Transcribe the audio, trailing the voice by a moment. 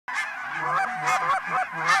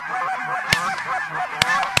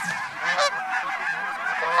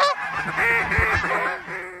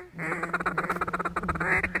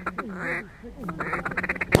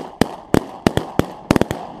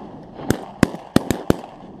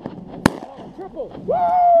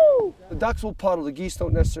Woo! The ducks will puddle. The geese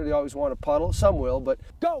don't necessarily always want to puddle. Some will, but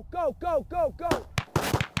go, go, go, go, go.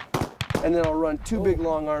 And then I'll run two big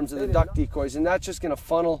long arms of the duck decoys, and that's just going to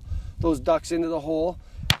funnel those ducks into the hole.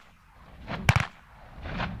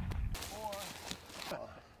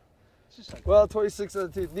 Well, 26 out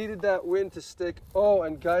of 2. Needed that wind to stick. Oh,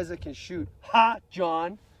 and guys that can shoot. Ha,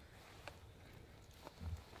 John.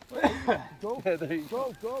 Go, Yeah, there you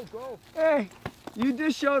go, go, go. Hey, you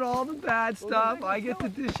dish out all the bad stuff. I get to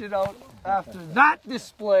dish it out after that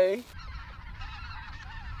display.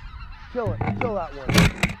 Kill it. Kill that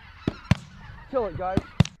one. Kill it, guys.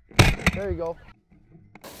 There you go.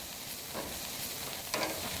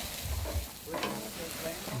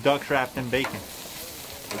 Duck wrapped in bacon.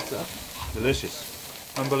 What's up?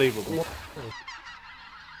 Delicious. Unbelievable.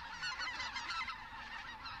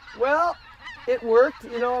 Well, it worked.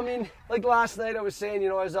 You know, I mean, like last night I was saying, you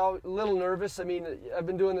know, I was a little nervous. I mean, I've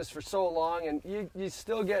been doing this for so long, and you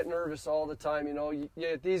still get nervous all the time, you know.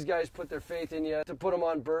 These guys put their faith in you to put them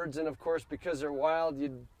on birds, and of course, because they're wild,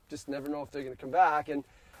 you just never know if they're going to come back. And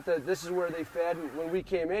this is where they fed, and when we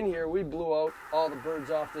came in here, we blew out all the birds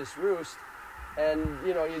off this roost. And,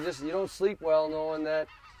 you know, you don't sleep well knowing that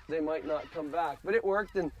they might not come back. But it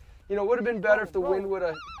worked, and, you know, it would have been better if the wind would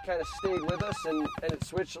have kind of stayed with us and it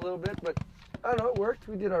switched a little bit. But, I don't know, it worked.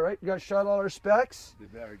 We did all right. We got shot all our specs,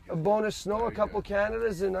 a bonus snow, a couple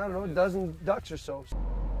Canadas, and, I don't know, a dozen ducks or so.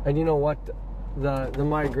 And you know what? The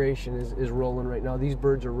migration is rolling right now. These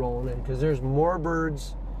birds are rolling in because there's more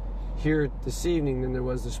birds here this evening than there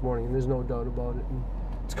was this morning, and there's no doubt about it. And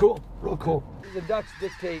it's cool, real cool. The ducks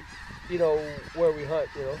dictate, you know, where we hunt,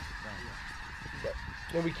 you know.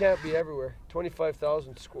 And we can't be everywhere.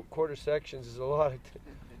 25,000 quarter sections is a lot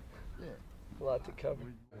to cover.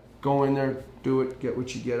 Go in there, do it, get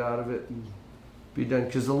what you get out of it, and be done.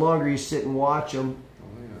 Because the longer you sit and watch them,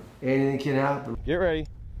 anything can happen. Get ready.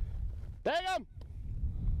 Bang them!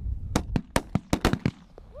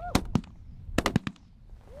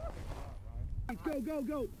 Go, go,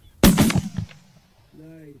 go!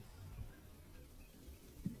 Nice.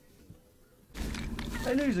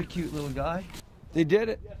 I knew he was a cute little guy. They did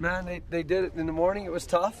it, man. They did it in the morning. It was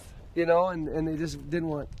tough, you know, and they just didn't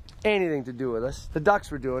want anything to do with us. The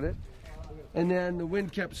ducks were doing it. And then the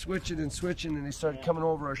wind kept switching and switching, and they started coming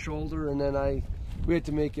over our shoulder, and then we had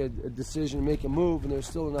to make a decision, make a move, and there was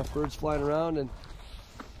still enough birds flying around, and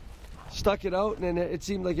stuck it out. And then it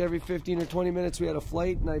seemed like every 15 or 20 minutes we had a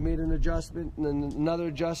flight, and I made an adjustment and then another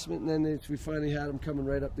adjustment, and then we finally had them coming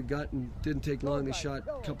right up the gut, and it didn't take long. They shot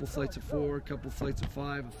a couple flights of 4, a couple flights of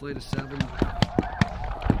 5, a flight of 7.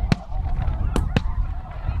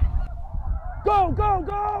 Go, go,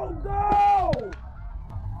 go, go!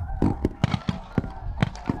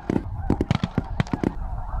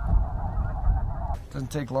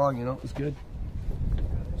 Doesn't take long, you know. It was good.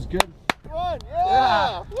 It was good. Run!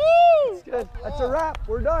 Yeah! Woo! It's good. That's a wrap.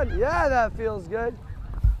 We're done. Yeah, that feels good.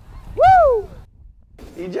 Woo!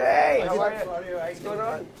 EJ! How are you? What's going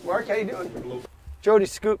on? Mark, how you doing? Jody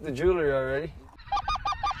scooped the jewelry already.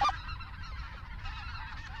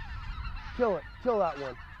 Kill it. Kill that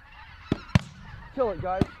one. Kill it,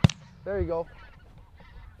 guys. There you go.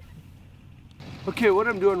 Okay, what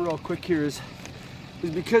I'm doing real quick here is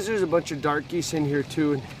because there's a bunch of dark geese in here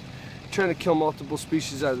too, and trying to kill multiple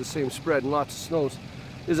species out of the same spread and lots of snows,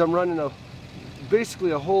 is I'm running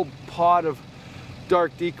basically a whole pod of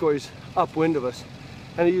dark decoys upwind of us.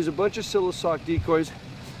 And I use a bunch of Silosock decoys,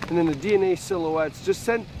 and then the DNA silhouettes just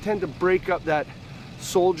tend to break up that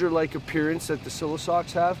soldier-like appearance that the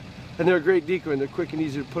Silosocks have. And they're a great decoy, and they're quick and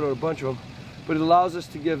easy to put on a bunch of them. But it allows us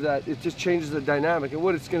to give that, it just changes the dynamic. And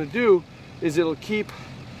what it's going to do is it'll keep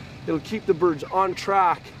the birds on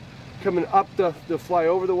track, coming up the fly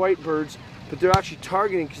over the white birds, but they're actually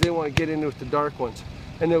targeting because they want to get in with the dark ones.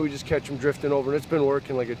 And then we just catch them drifting over, and it's been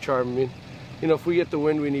working like a charm. I mean, you know, if we get the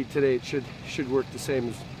wind we need today, it should work the same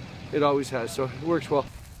as it always has. So it works well.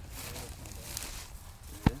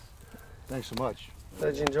 Thanks so much.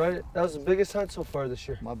 Glad you enjoyed it. That was the biggest hunt so far this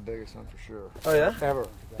year. My biggest hunt for sure. Oh yeah? Ever.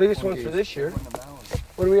 Biggest one for this year.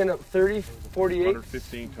 What do we end up, 30, 48?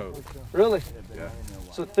 115 total. Really? Yeah.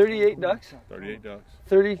 So 38 ducks? 38 ducks.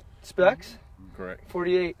 30 specs? Correct.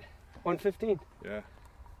 48. 115. Yeah.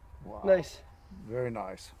 Wow. Nice. Very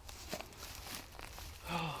nice.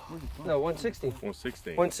 No, 116.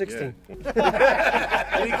 116. 116.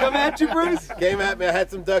 Yeah. Did he come at you, Bruce? Came at me. I had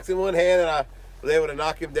some ducks in one hand, and I was able to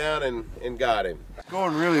knock him down and got him.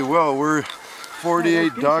 Going really well. We're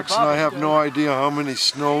 48 ducks, and I have no idea how many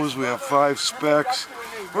snows. We have 5 specs.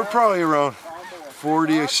 We're probably around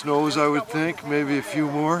 40 snows, I would think, maybe a few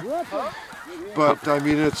more. But I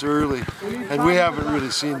mean, it's early, and we haven't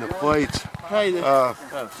really seen the flights.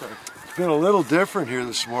 It's been a little different here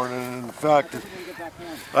this morning. In fact,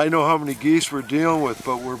 I know how many geese we're dealing with,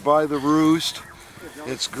 but we're by the roost.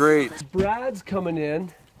 It's great. Brad's coming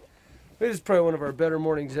in. This is probably one of our better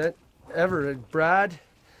mornings ever.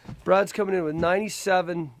 Brad's coming in with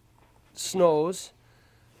 97 snows,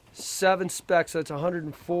 7 specks. That's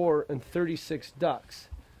 104 and 36 ducks.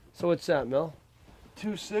 So what's that, Mel?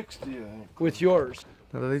 260, I think. With yours.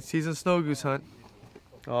 Another late season snow goose hunt.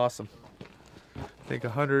 Awesome. I think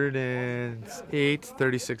 108,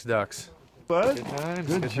 36 ducks. Bud, Good times.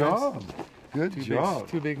 good job. times. Good job.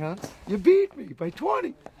 Two big hunts. You beat me by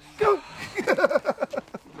 20. Go.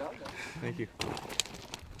 Thank you.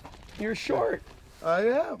 You're short. I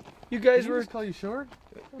am. You guys Did were just call you short?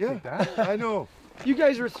 Yeah, I know. you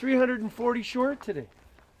guys were 340 short today.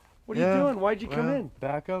 What are you doing? Why'd you come in?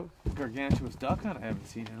 Back out. Gargantuous duck hunt I haven't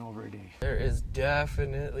seen in over a day. There is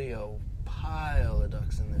definitely a pile of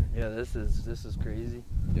ducks in there. Yeah, this is crazy.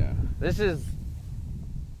 Yeah. There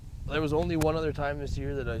was only one other time this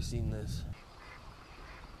year that I've seen this.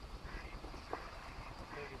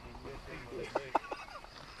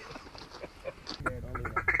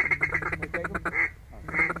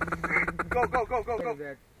 Go, go, go, go, go.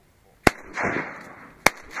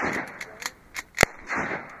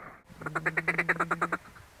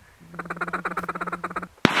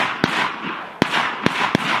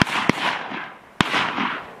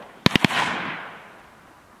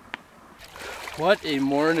 What a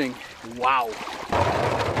morning. Wow. Hold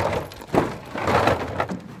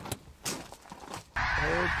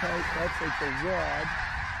tight, that's like the rod.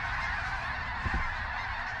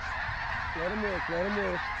 Let him work, let him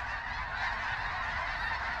work.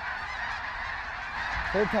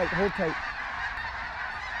 Hold tight, hold tight.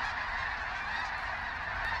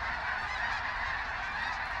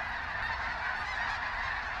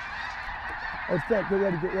 That's that, get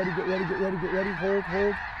ready, get ready, get ready, get ready, get ready. Hold,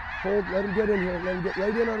 hold, hold, let him get in here, let him get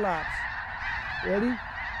right in our laps. Ready,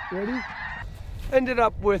 ready. Ended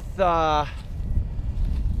up with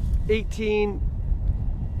 18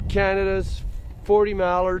 Canadas, 40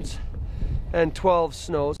 Mallards, and 12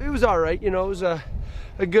 snows. It was all right, you know, it was a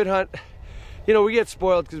good hunt. You know, we get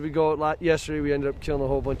spoiled because we go out a lot. Yesterday we ended up killing a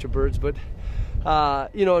whole bunch of birds, but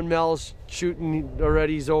you know, and Mel's shooting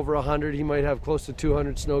already. He's over 100. He might have close to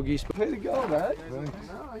 200 snow geese. Way to go, man. No,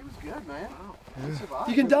 he was good, man. Yeah.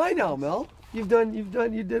 You can die now, Mel. You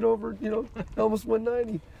did over, you know, almost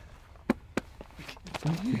 190.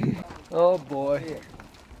 Oh boy.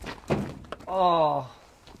 Oh,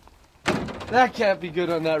 that can't be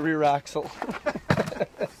good on that rear axle.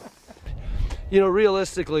 You know,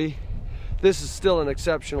 realistically, this is still an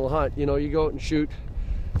exceptional hunt. You know, you go out and shoot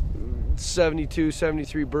 72,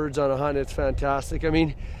 73 birds on a hunt. It's fantastic. I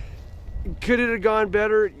mean, could it have gone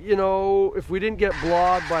better? You know, if we didn't get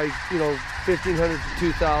blobbed by, you know, 1,500 to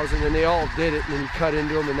 2,000, and they all did it, and then you cut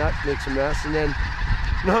into them, and that makes a mess. And then,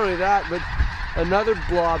 not only that, but another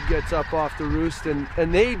blob gets up off the roost, and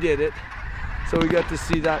they did it. So we got to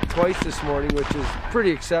see that twice this morning, which is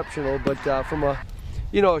pretty exceptional. But from a,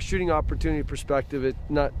 you know, a shooting opportunity perspective, it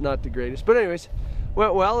not the greatest. But anyways,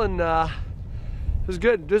 went well, and it was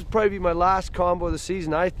good. This will probably be my last combo of the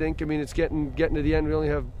season, I think. I mean, it's getting to the end. We only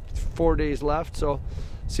have 4 days left, so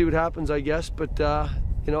see what happens, I guess. But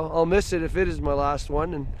you know, I'll miss it if it is my last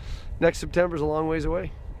one, and next September's a long ways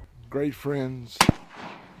away. Great friends.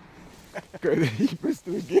 Great, he missed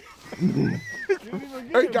it again.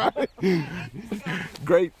 I got it.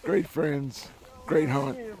 Great friends. Great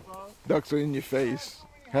hunt. Ducks are in your face.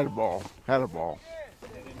 Had a ball. Had a ball.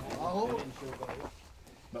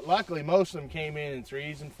 But luckily, most of them came in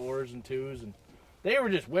 3s and 4s and 2s, and they were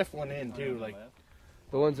just whiffling in too. Like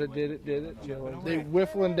the ones that did it. You know, they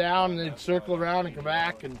whiffling down, and they'd circle around and come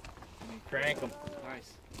back and crank them.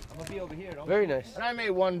 Nice. I'm gonna be over here. Very nice. And I made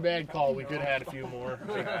one bad call. We could have had a few more.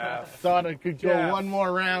 Thought I could go one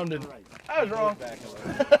more round, and I was wrong.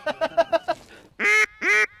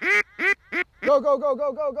 Go, go, go,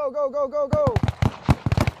 go, go, go, go, go, go, go.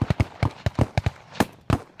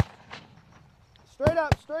 Straight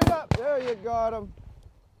up, straight up. There you got him.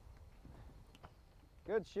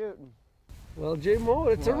 Good shooting. Well, J-Mo,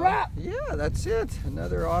 it's a wrap. Yeah, that's it.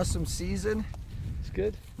 Another awesome season. It's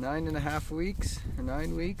good. 9.5 weeks, or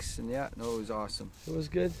 9 weeks, and yeah, no, it was awesome. It was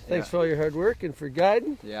good. Thanks for all your hard work and for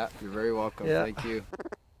guiding. Yeah, you're very welcome. Yeah. Thank you.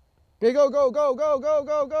 Okay, go, go, go, go, go,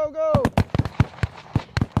 go, go, go.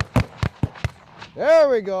 There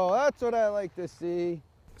we go. That's what I like to see.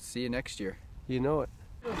 See you next year. You know it.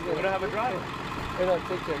 We're gonna have a drive. Right on,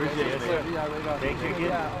 take care. Appreciate it. Yeah, right on. Thank you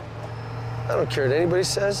again. I don't care what anybody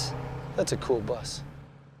says. That's a cool bus.